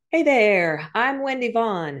Hey there, I'm Wendy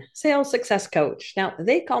Vaughn, sales success coach. Now,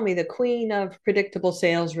 they call me the queen of predictable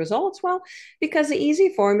sales results. Well, because the easy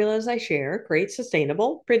formulas I share create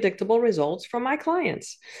sustainable, predictable results for my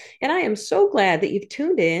clients. And I am so glad that you've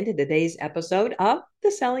tuned in to today's episode of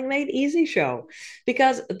the Selling Made Easy show,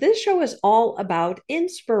 because this show is all about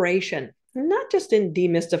inspiration. Not just in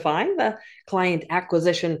demystifying the client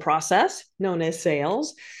acquisition process known as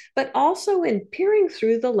sales, but also in peering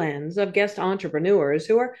through the lens of guest entrepreneurs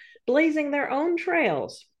who are blazing their own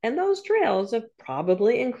trails. And those trails have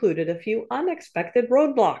probably included a few unexpected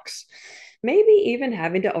roadblocks, maybe even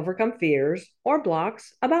having to overcome fears or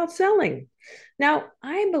blocks about selling. Now,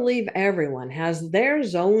 I believe everyone has their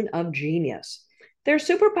zone of genius, their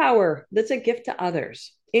superpower that's a gift to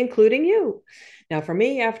others, including you. Now, for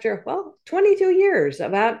me, after, 22 years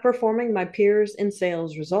of outperforming my peers in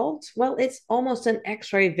sales results, well, it's almost an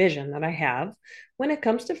x ray vision that I have when it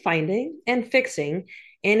comes to finding and fixing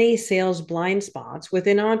any sales blind spots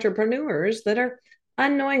within entrepreneurs that are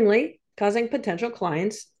unknowingly causing potential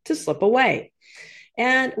clients to slip away.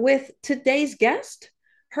 And with today's guest,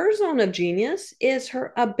 her zone of genius is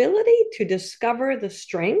her ability to discover the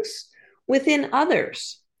strengths within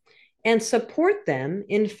others and support them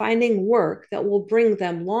in finding work that will bring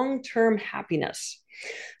them long-term happiness.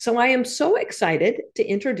 So I am so excited to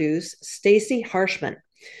introduce Stacy Harshman.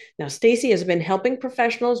 Now, Stacy has been helping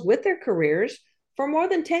professionals with their careers for more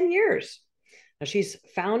than 10 years. Now, she's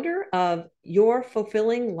founder of Your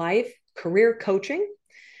Fulfilling Life Career Coaching,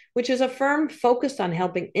 which is a firm focused on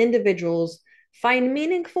helping individuals find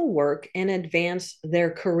meaningful work and advance their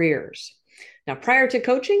careers. Now, prior to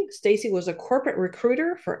coaching, Stacy was a corporate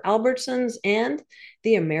recruiter for Albertsons and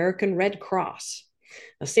the American Red Cross.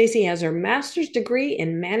 Now, Stacy has her master's degree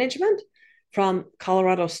in management from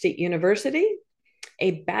Colorado State University,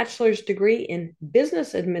 a bachelor's degree in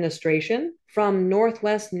business administration from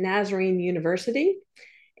Northwest Nazarene University,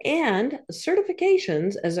 and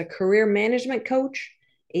certifications as a career management coach,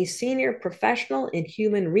 a senior professional in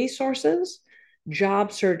human resources,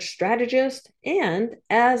 job search strategist, and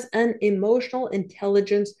as an emotional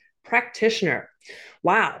intelligence practitioner.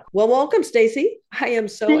 Wow. Well, welcome, Stacy. I am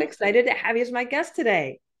so Th- excited to have you as my guest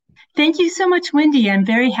today. Thank you so much, Wendy. I'm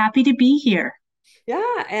very happy to be here.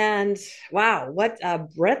 Yeah, and wow, what a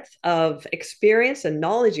breadth of experience and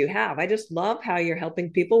knowledge you have. I just love how you're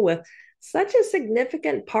helping people with such a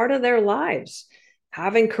significant part of their lives,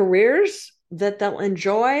 having careers that they'll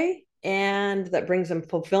enjoy and that brings them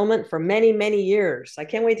fulfillment for many, many years. I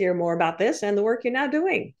can't wait to hear more about this and the work you're now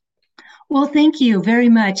doing. Well, thank you very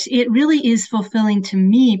much. It really is fulfilling to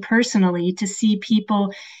me personally to see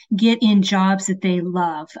people get in jobs that they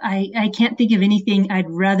love. I can't think of anything I'd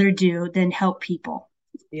rather do than help people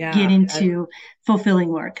get Yeah, into fulfilling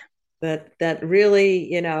work. that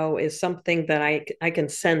really, is something that I can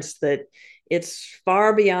sense that it's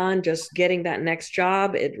far beyond just getting that next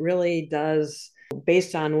job. It really does,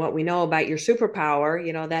 based on what we know about your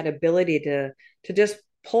superpower, that ability to just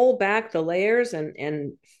pull back the layers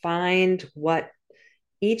and find what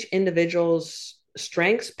each individual's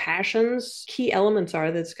strengths, passions, key elements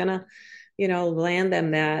are that's gonna, land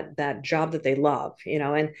them that job that they love,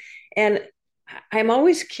 and I'm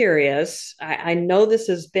always curious. I know this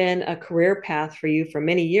has been a career path for you for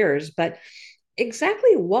many years, but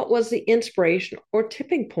exactly what was the inspiration or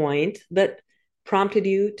tipping point that prompted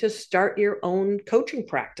you to start your own coaching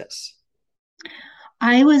practice?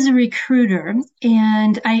 I was a recruiter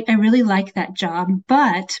and I really liked that job,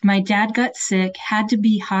 but my dad got sick, had to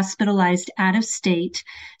be hospitalized out of state.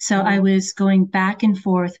 So I Mm, was going back and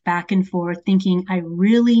forth, thinking I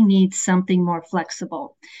really need something more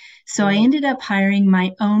flexible. So I right. ended up hiring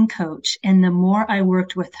my own coach. And the more I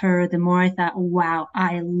worked with her, the more I thought, wow,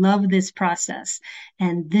 I love this process.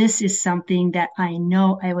 And this is something that I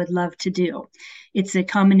know I would love to do. It's a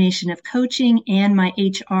combination of coaching and my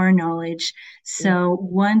HR knowledge. Mm. So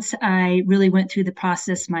once I really went through the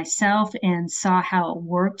process myself and saw how it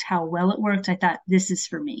worked, how well it worked, I thought this is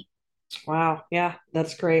for me. Wow. Yeah,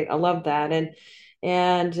 that's great. I love that. And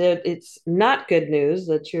it's not good news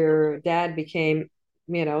that your dad became,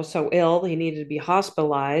 so ill he needed to be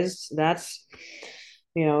hospitalized. That's,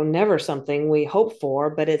 never something we hope for,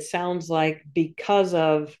 but it sounds like because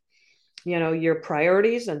of, your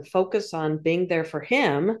priorities and focus on being there for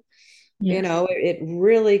him, Yes. it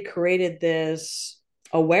really created this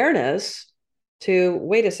awareness to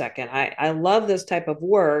wait a second, I love this type of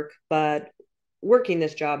work, but working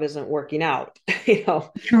this job isn't working out,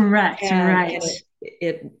 Correct. and Right.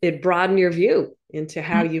 it broadened your view into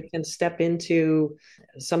how you can step into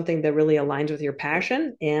something that really aligns with your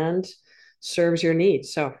passion and serves your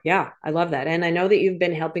needs. So yeah, I love that. And I know that you've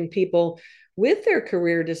been helping people with their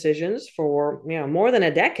career decisions for, more than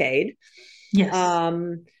a decade. Yes.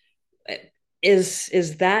 Um,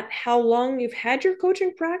 is that how long you've had your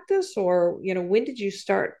coaching practice, or when did you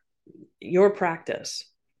start your practice?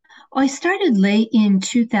 I started late in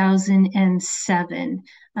 2007.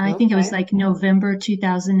 I think it was Okay. like November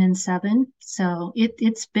 2007. So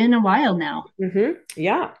it's been a while now.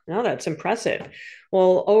 Yeah, no, that's impressive.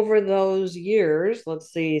 Well, over those years,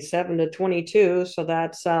 let's see, 7 to 22, so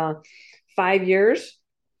that's 5 years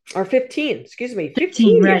or 15, excuse me, 15,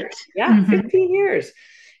 15 right. years. Yeah, Hmm. 15 years.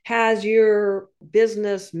 Has your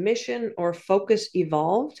business mission or focus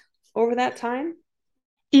evolved over that time?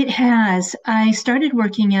 It has. I started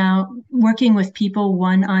working with people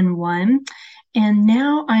one on one, and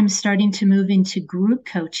now I'm starting to move into group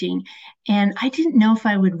coaching. And I didn't know if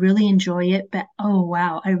I would really enjoy it, but oh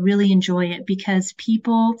wow, I really enjoy it because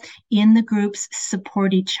people in the groups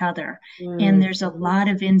support each other. And Mm, there's a lot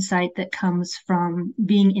of insight that comes from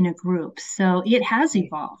being in a group. So it has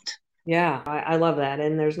evolved. yeah, I love that.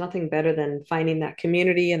 And there's nothing better than finding that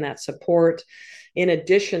community and that support in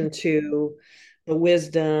addition to the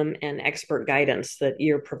wisdom and expert guidance that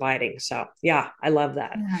you're providing. So, yeah, I love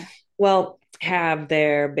that. Yeah. Well, have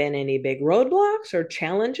there been any big roadblocks or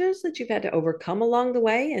challenges that you've had to overcome along the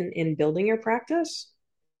way in building your practice?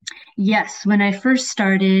 Yes, when I first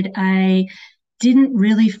started, I didn't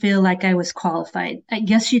really feel like I was qualified. I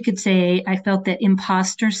guess you could say I felt that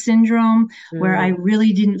imposter syndrome where I Mm,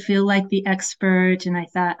 really didn't feel like the expert. And I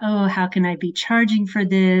thought, oh, how can I be charging for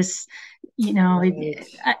this? right.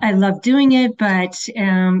 I love doing it, but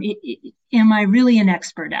am I really an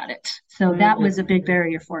expert at it? So that was a big Mm,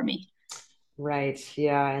 barrier for me. right.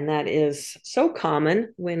 Yeah. And that is so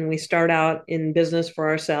common when we start out in business for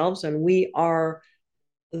ourselves and we are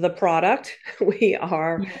the product. We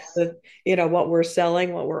are Yes. what we're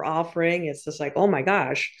selling, what we're offering. It's just like, oh my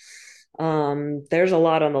gosh, there's a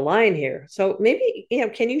lot on the line here. So maybe,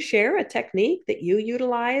 can you share a technique that you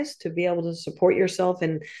utilize to be able to support yourself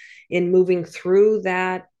in moving through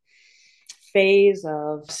that phase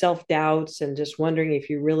of self-doubts and just wondering if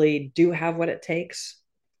you really do have what it takes?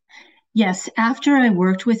 Yes, after I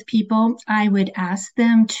worked with people, I would ask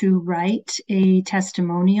them to write a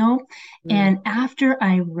testimonial. Mm, And after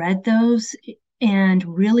I read those and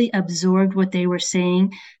really absorbed what they were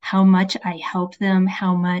saying, how much I helped them,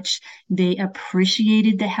 how much they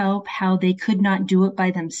appreciated the help, how they could not do it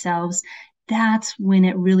by themselves, that's when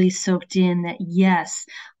it really soaked in that, yes,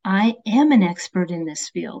 I am an expert in this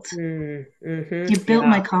field. It built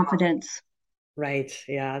my yeah. confidence. Right.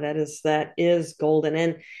 Yeah, that is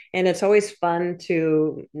golden. And it's always fun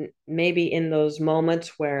to maybe in those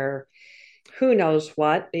moments where who knows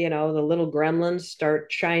what, the little gremlins start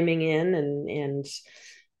chiming in and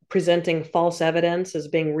presenting false evidence as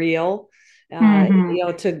being real. Hmm.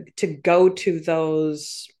 To go to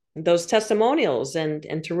those testimonials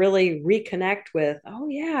and to really reconnect with, oh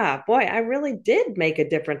yeah, boy, I really did make a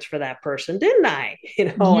difference for that person, didn't I?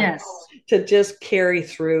 And Yes, to just carry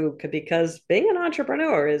through, because being an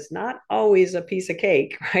entrepreneur is not always a piece of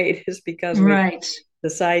cake, right? It's because we right.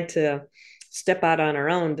 decide to step out on our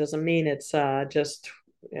own doesn't mean it's just,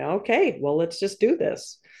 okay, well, let's just do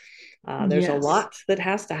this. There's a Yes. lot that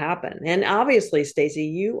has to happen. And obviously, Stacy,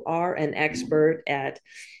 you are an expert at,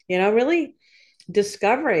 really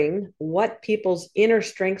discovering what people's inner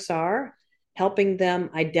strengths are, helping them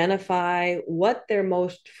identify what their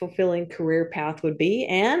most fulfilling career path would be,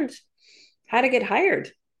 and how to get hired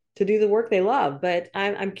to do the work they love. But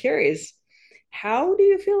I'm curious, how do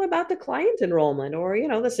you feel about the client enrollment or,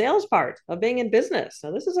 the sales part of being in business?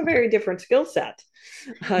 Now, this is a very different skill set.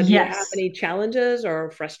 Do you have Yes. any challenges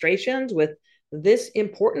or frustrations with this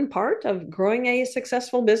important part of growing a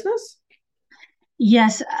successful business?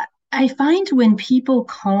 Yes. I find when people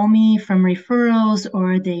call me from referrals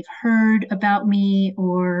or they've heard about me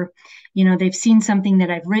or, they've seen something that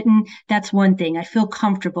I've written, that's one thing. I feel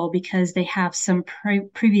comfortable because they have some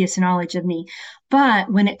previous knowledge of me. But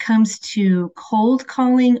when it comes to cold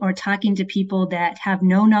calling or talking to people that have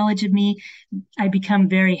no knowledge of me, I become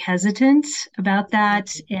very hesitant about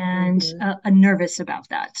that and Mhm. nervous about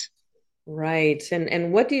that. Right.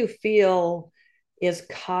 And what do you feel is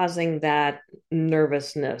causing that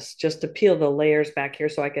nervousness? Just to peel the layers back here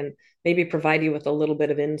so I can maybe provide you with a little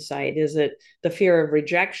bit of insight. Is it the fear of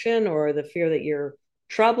rejection or the fear that you're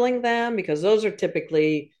troubling them? Because those are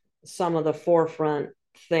typically some of the forefront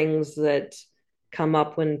things that come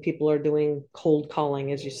up when people are doing cold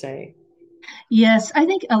calling, as you say. Yes, I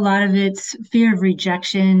think a lot of it's fear of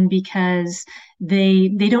rejection because they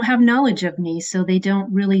don't have knowledge of me, so they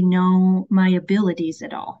don't really know my abilities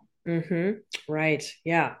at all. Mm-hmm. Right.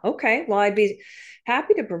 Yeah. Okay. Well, I'd be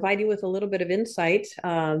happy to provide you with a little bit of insight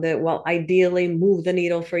that will ideally move the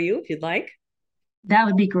needle for you if you'd like. That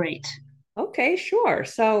would be great. Okay, sure.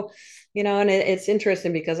 So, and it's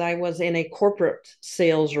interesting because I was in a corporate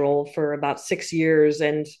sales role for about 6 years,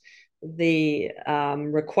 and the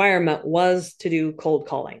requirement was to do cold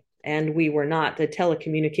calling. And we were not the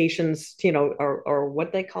telecommunications, or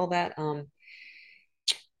what they call that,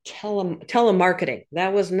 telemarketing.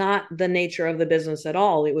 That was not the nature of the business at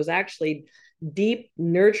all. It was actually deep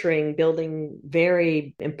nurturing, building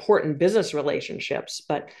very important business relationships,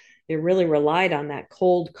 but it really relied on that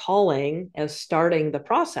cold calling as starting the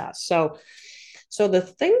process. So the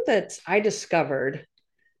thing that I discovered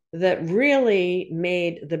that really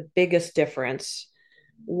made the biggest difference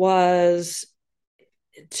was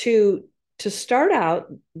to to start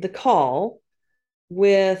out the call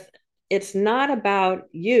with, it's not about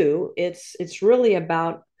you, it's really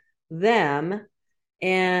about them.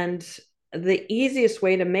 And the easiest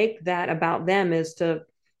way to make that about them is to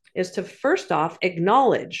first off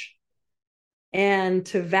acknowledge and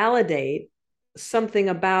to validate something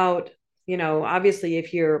about, obviously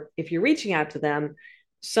if you're reaching out to them,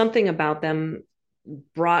 something about them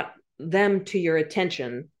brought them to your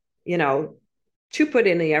attention, you know to put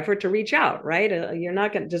in the effort to reach out, right? You're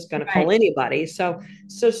not just going to call Right. anybody. So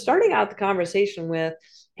starting out the conversation with,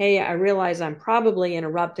 hey, I realize I'm probably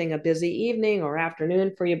interrupting a busy evening or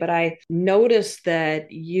afternoon for you, but I noticed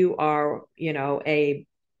that you are, a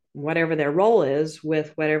whatever their role is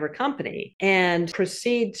with whatever company, and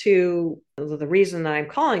proceed to the reason that I'm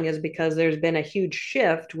calling is because there's been a huge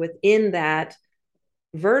shift within that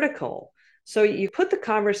vertical. So you put the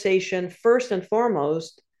conversation first and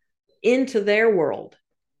foremost into their world,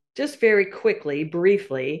 just very quickly,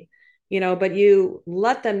 briefly, but you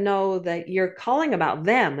let them know that you're calling about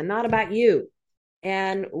them and not about you.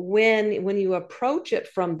 And when you approach it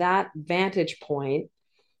from that vantage point,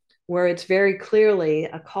 where it's very clearly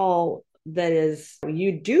a call that is,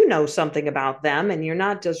 you do know something about them and you're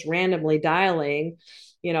not just randomly dialing,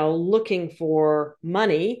 looking for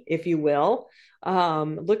money, if you will,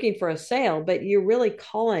 looking for a sale, but you're really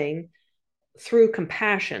calling through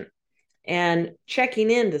compassion and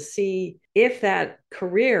checking in to see if that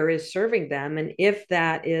career is serving them and if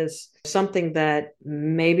that is something that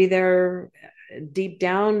maybe they're deep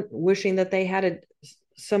down wishing that they had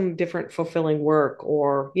some different fulfilling work,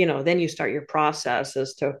 or then you start your process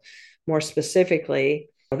as to more specifically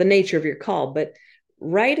the nature of your call. But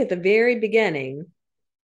right at the very beginning,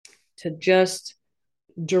 to just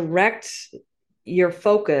direct your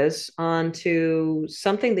focus onto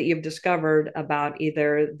something that you've discovered about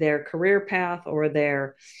either their career path or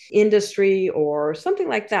their industry or something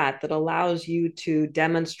like that, that allows you to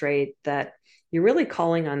demonstrate that you're really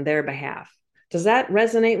calling on their behalf. Does that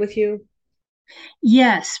resonate with you?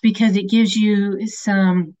 Yes, because it gives you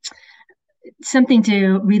something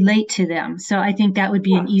to relate to them. So I think that would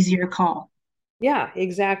be an Yeah. easier call. Yeah,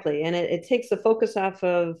 exactly. And it takes the focus off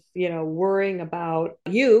of, worrying about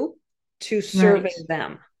you to Right. serving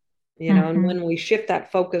them. And Hmm. when we shift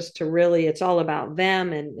that focus to really, it's all about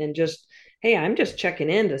them, and just, hey, I'm just checking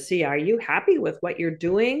in to see, are you happy with what you're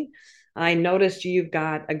doing? I noticed you've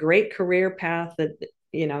got a great career path that,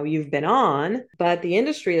 you've been on, but the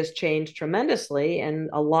industry has changed tremendously. And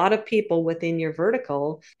a lot of people within your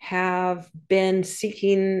vertical have been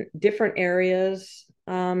seeking different areas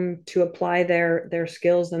to apply their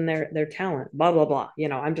skills and their talent, blah, blah, blah.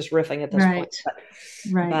 I'm just riffing at this point, Right. but,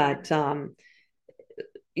 Right. but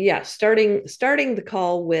yeah, starting the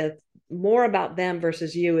call with more about them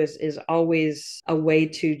versus you is always a way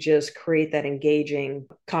to just create that engaging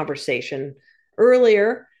conversation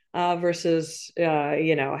earlier, versus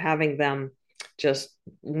having them just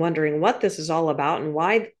wondering what this is all about and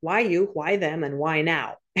why you, why them, and why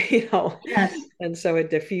now. you know Yes. and so it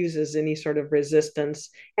diffuses any sort of resistance,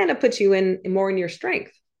 and it puts you in more in your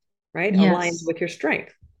strength, right, aligned Yes. with your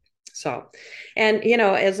strength. So, and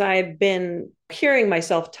as I've been hearing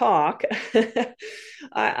myself talk,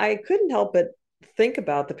 I couldn't help but think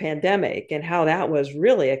about the pandemic and how that was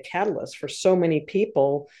really a catalyst for so many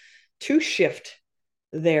people to shift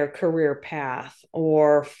their career path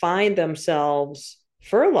or find themselves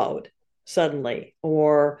furloughed suddenly,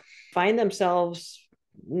 or find themselves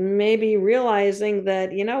maybe realizing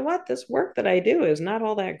that, what, this work that I do is not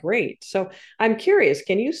all that great. So I'm curious,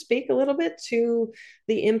 can you speak a little bit to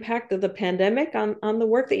the impact of the pandemic on the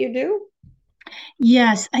work that you do?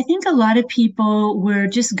 Yes, I think a lot of people were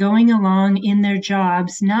just going along in their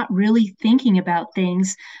jobs, not really thinking about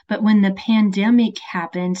things. But when the pandemic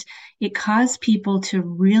happened, it caused people to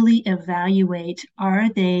really evaluate, are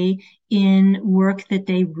they in work that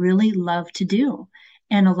they really love to do?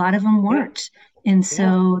 And a lot of them Yeah, weren't. And yeah.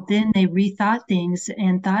 so then they rethought things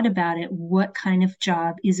and thought about it. What kind of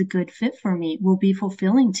job is a good fit for me, will be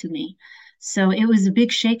fulfilling to me? So it was a big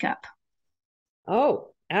shakeup. Oh,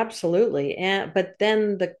 absolutely. And but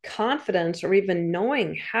then the confidence or even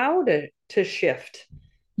knowing how to shift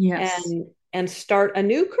Yes, and start a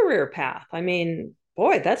new career path. I mean,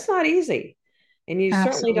 boy, that's not easy. And you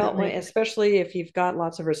certainly don't want, absolutely. especially if you've got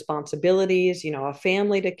lots of responsibilities, a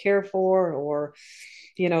family to care for, or,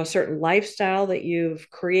 a certain lifestyle that you've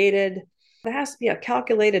created. It has to be a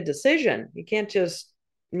calculated decision. You can't just,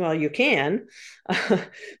 well, you can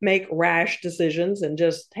make rash decisions and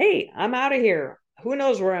just, hey, I'm out of here. Who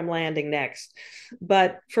knows where I'm landing next?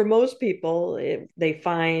 But for most people, they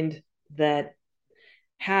find that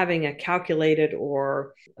having a calculated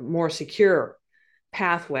or more secure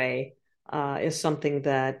pathway is something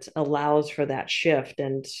that allows for that shift,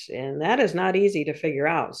 and that is not easy to figure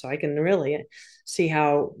out. So I can really see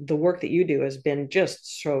how the work that you do has been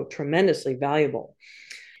just so tremendously valuable.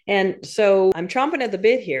 And so I'm chomping at the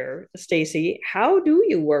bit here, Stacy. How do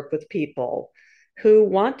you work with people who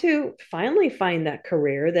want to finally find that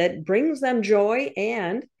career that brings them joy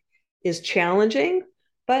and is challenging,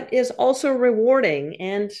 but is also rewarding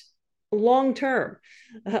and long term?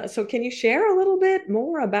 So, can you share a little bit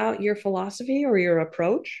more about your philosophy or your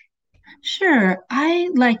approach? Sure. I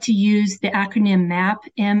like to use the acronym MAP,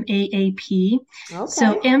 MAAP.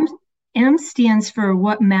 So Okay. M stands for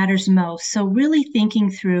what matters most. So really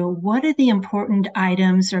thinking through what are the important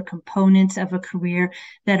items or components of a career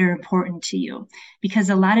that are important to you. Because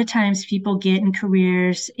a lot of times people get in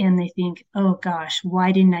careers and they think, oh gosh,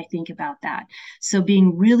 why didn't I think about that? So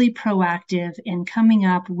being really proactive and coming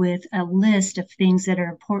up with a list of things that are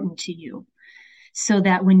important to you, so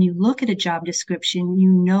that when you look at a job description, you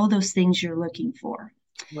know those things you're looking for.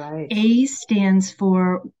 Right. A stands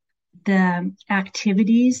for the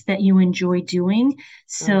activities that you enjoy doing. Okay.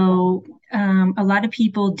 So, a lot of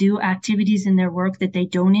people do activities in their work that they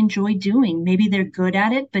don't enjoy doing. Maybe they're good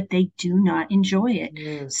at it, but they do not enjoy it.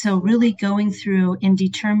 Mm, So, yeah. really going through and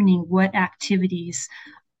determining what activities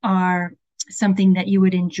are something that you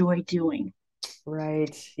would enjoy doing.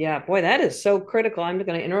 Right. Yeah. Boy, that is so critical. I'm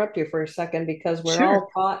going to interrupt you for a second because we're Sure. all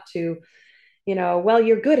taught to, well,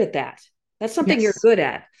 you're good at that. That's something you're Yes. good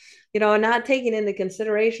at, and not taking into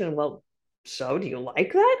consideration, well, so do you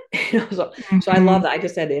like that? So I love Mhm. that. I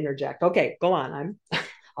just had to interject. Okay, go on.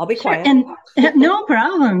 I'll be Sure. quiet. And no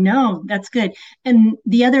problem. No, that's good. And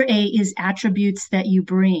the other A is attributes that you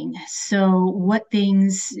bring. So,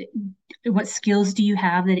 what skills do you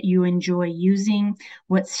have that you enjoy using?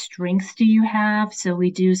 What strengths do you have? So, we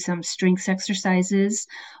do some strengths exercises.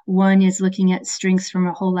 One is looking at strengths from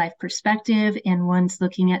a whole life perspective, and one's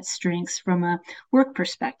looking at strengths from a work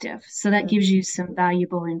perspective. So, that gives you some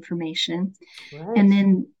valuable information. And Right.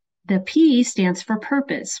 then the P stands for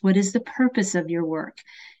purpose. What is the purpose of your work?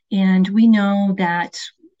 And we know that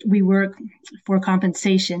we work for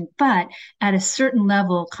compensation, but at a certain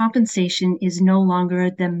level, compensation is no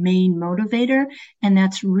longer the main motivator. And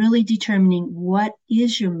that's really determining what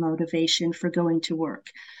is your motivation for going to work.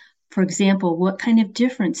 For example, what kind of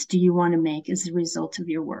difference do you want to make as a result of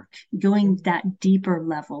your work? Going that deeper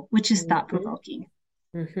level, which is thought Mm-hmm. provoking.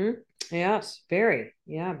 Mm-hmm. Yes, very.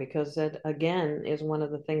 Yeah, because it again is one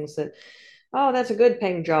of the things that, oh, that's a good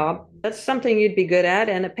paying job. That's something you'd be good at,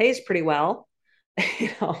 and it pays pretty well. You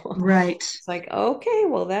know, Right. it's like, okay,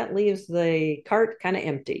 well, that leaves the cart kind of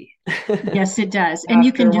empty Yes, it does. And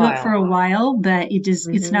you after can a do it for while. a while, but it's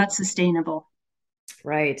Hmm. not sustainable.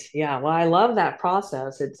 Right. Yeah. Well, I love that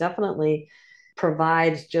process. It definitely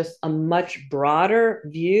provides just a much broader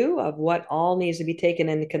view of what all needs to be taken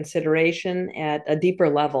into consideration at a deeper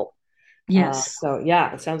level. Yes. So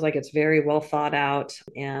yeah, it sounds like it's very well thought out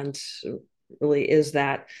and really is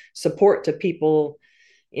that support to people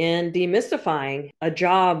in demystifying a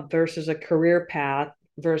job versus a career path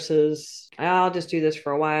versus I'll just do this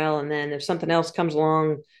for a while and then if something else comes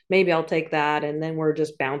along, maybe I'll take that and then we're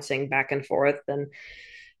just bouncing back and forth and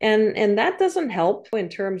that doesn't help in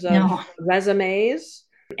terms of No. resumes.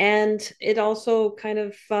 And it also kind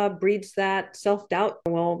of breeds that self-doubt.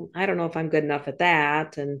 Well, I don't know if I'm good enough at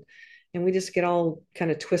that. And we just get all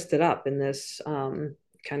kind of twisted up in this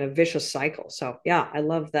kind of vicious cycle. So yeah, I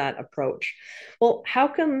love that approach. Well, how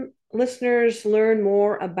can listeners learn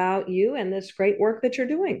more about you and this great work that you're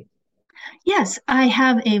doing? Yes, I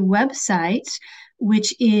have a website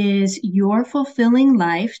which is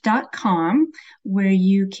yourfulfillinglife.com, where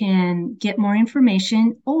you can get more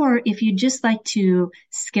information. Or if you'd just like to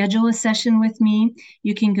schedule a session with me,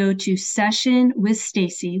 you can go to Session with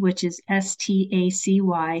Stacy, which is stacy.com,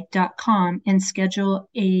 and schedule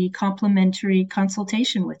a complimentary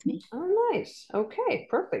consultation with me. Oh, nice. Okay,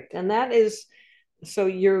 perfect. And that is, so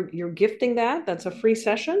you're gifting that. That's a free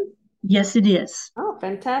session. Yes, it is. Oh,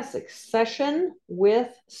 fantastic. Session with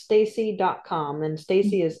Stacy.com. And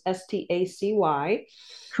Stacy is Stacy.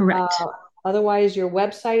 Correct. Uh, Otherwise, your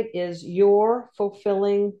website is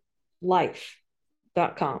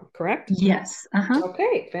yourfulfillinglife.com, correct? Yes. Uh-huh.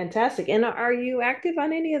 Okay, fantastic. And are you active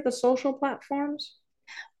on any of the social platforms?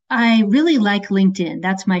 I really like LinkedIn.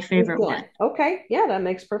 That's my favorite LinkedIn. one. Okay, yeah, that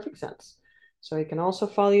makes perfect sense. So you can also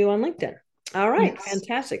follow you on LinkedIn. All right, Yes.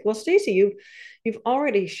 fantastic. Well, Stacy, you've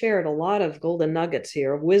already shared a lot of golden nuggets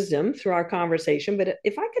here of wisdom through our conversation. But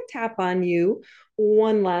if I could tap on you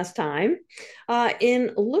one last time,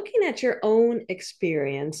 in looking at your own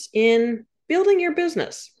experience in building your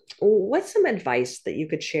business, what's some advice that you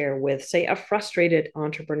could share with, say, a frustrated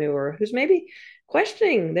entrepreneur who's maybe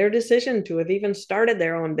questioning their decision to have even started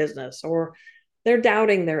their own business, or they're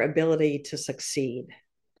doubting their ability to succeed?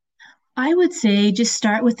 I would say just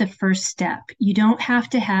start with the first step. You don't have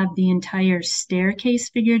to have the entire staircase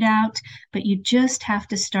figured out, but you just have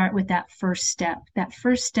to start with that first step. That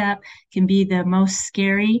first step can be the most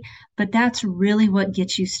scary, but that's really what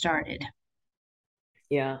gets you started.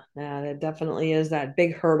 Yeah, it definitely is that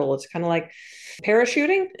big hurdle. It's kind of like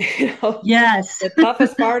parachuting. You know, Yes. the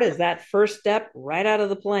toughest part is that first step right out of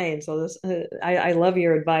the plane. So I love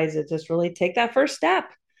your advice. It just really take that first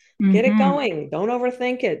step, get it Hmm. going. Don't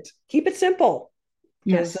overthink it. Keep it simple,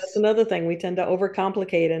 because that's Yes. another thing. We tend to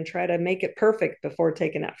overcomplicate and try to make it perfect before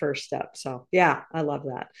taking that first step. So yeah, I love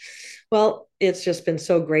that. Well, it's just been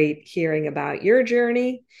so great hearing about your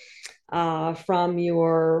journey, from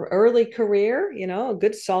your early career, a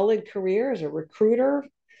good solid career as a recruiter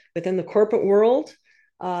within the corporate world,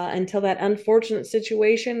 until that unfortunate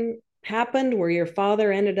situation happened where your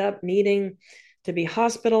father ended up needing to be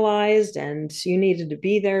hospitalized and you needed to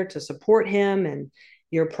be there to support him, and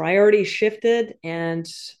your priorities shifted. And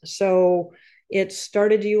so it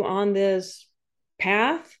started you on this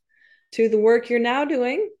path to the work you're now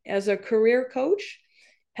doing as a career coach,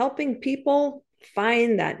 helping people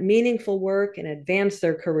find that meaningful work and advance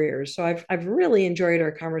their careers. So I've really enjoyed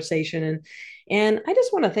our conversation, and I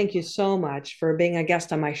just want to thank you so much for being a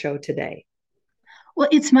guest on my show today. Well,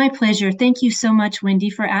 it's my pleasure. Thank you so much, Wendy,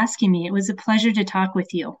 for asking me. It was a pleasure to talk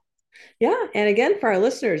with you. Yeah, and again, for our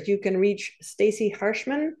listeners, you can reach Stacy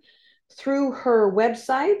Harshman through her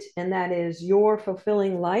website, and that is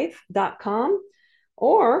yourfulfillinglife.com,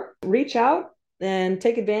 or reach out and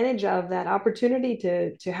take advantage of that opportunity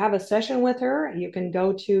to have a session with her. You can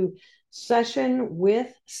go to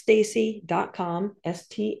sessionwithstacy.com,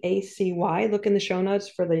 Stacy. Look in the show notes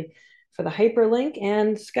for the hyperlink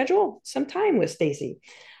and schedule some time with Stacy,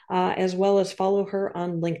 as well as follow her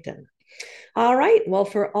on LinkedIn. All right. Well,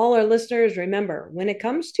 for all our listeners, remember, when it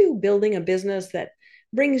comes to building a business that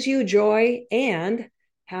brings you joy and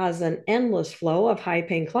has an endless flow of high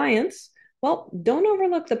paying clients, well, don't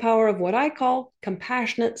overlook the power of what I call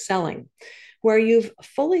compassionate selling, where you've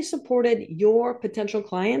fully supported your potential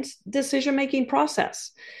clients' decision making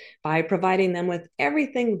process by providing them with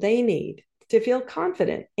everything they need to feel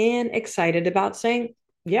confident and excited about saying,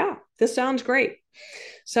 yeah, this sounds great.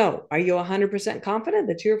 So, are you 100% confident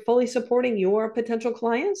that you're fully supporting your potential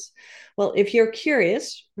clients? Well, if you're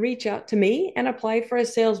curious, reach out to me and apply for a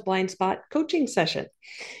sales blind spot coaching session.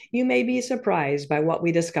 You may be surprised by what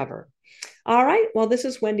we discover. All right. Well, this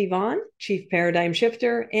is Wendy Vaughn, Chief Paradigm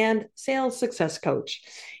Shifter and Sales Success Coach.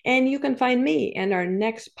 And you can find me and our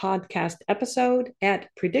next podcast episode at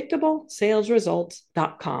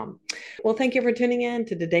predictablesalesresults.com. Well, thank you for tuning in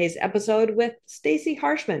to today's episode with Stacy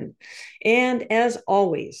Harshman. And as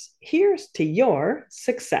always, here's to your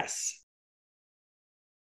success.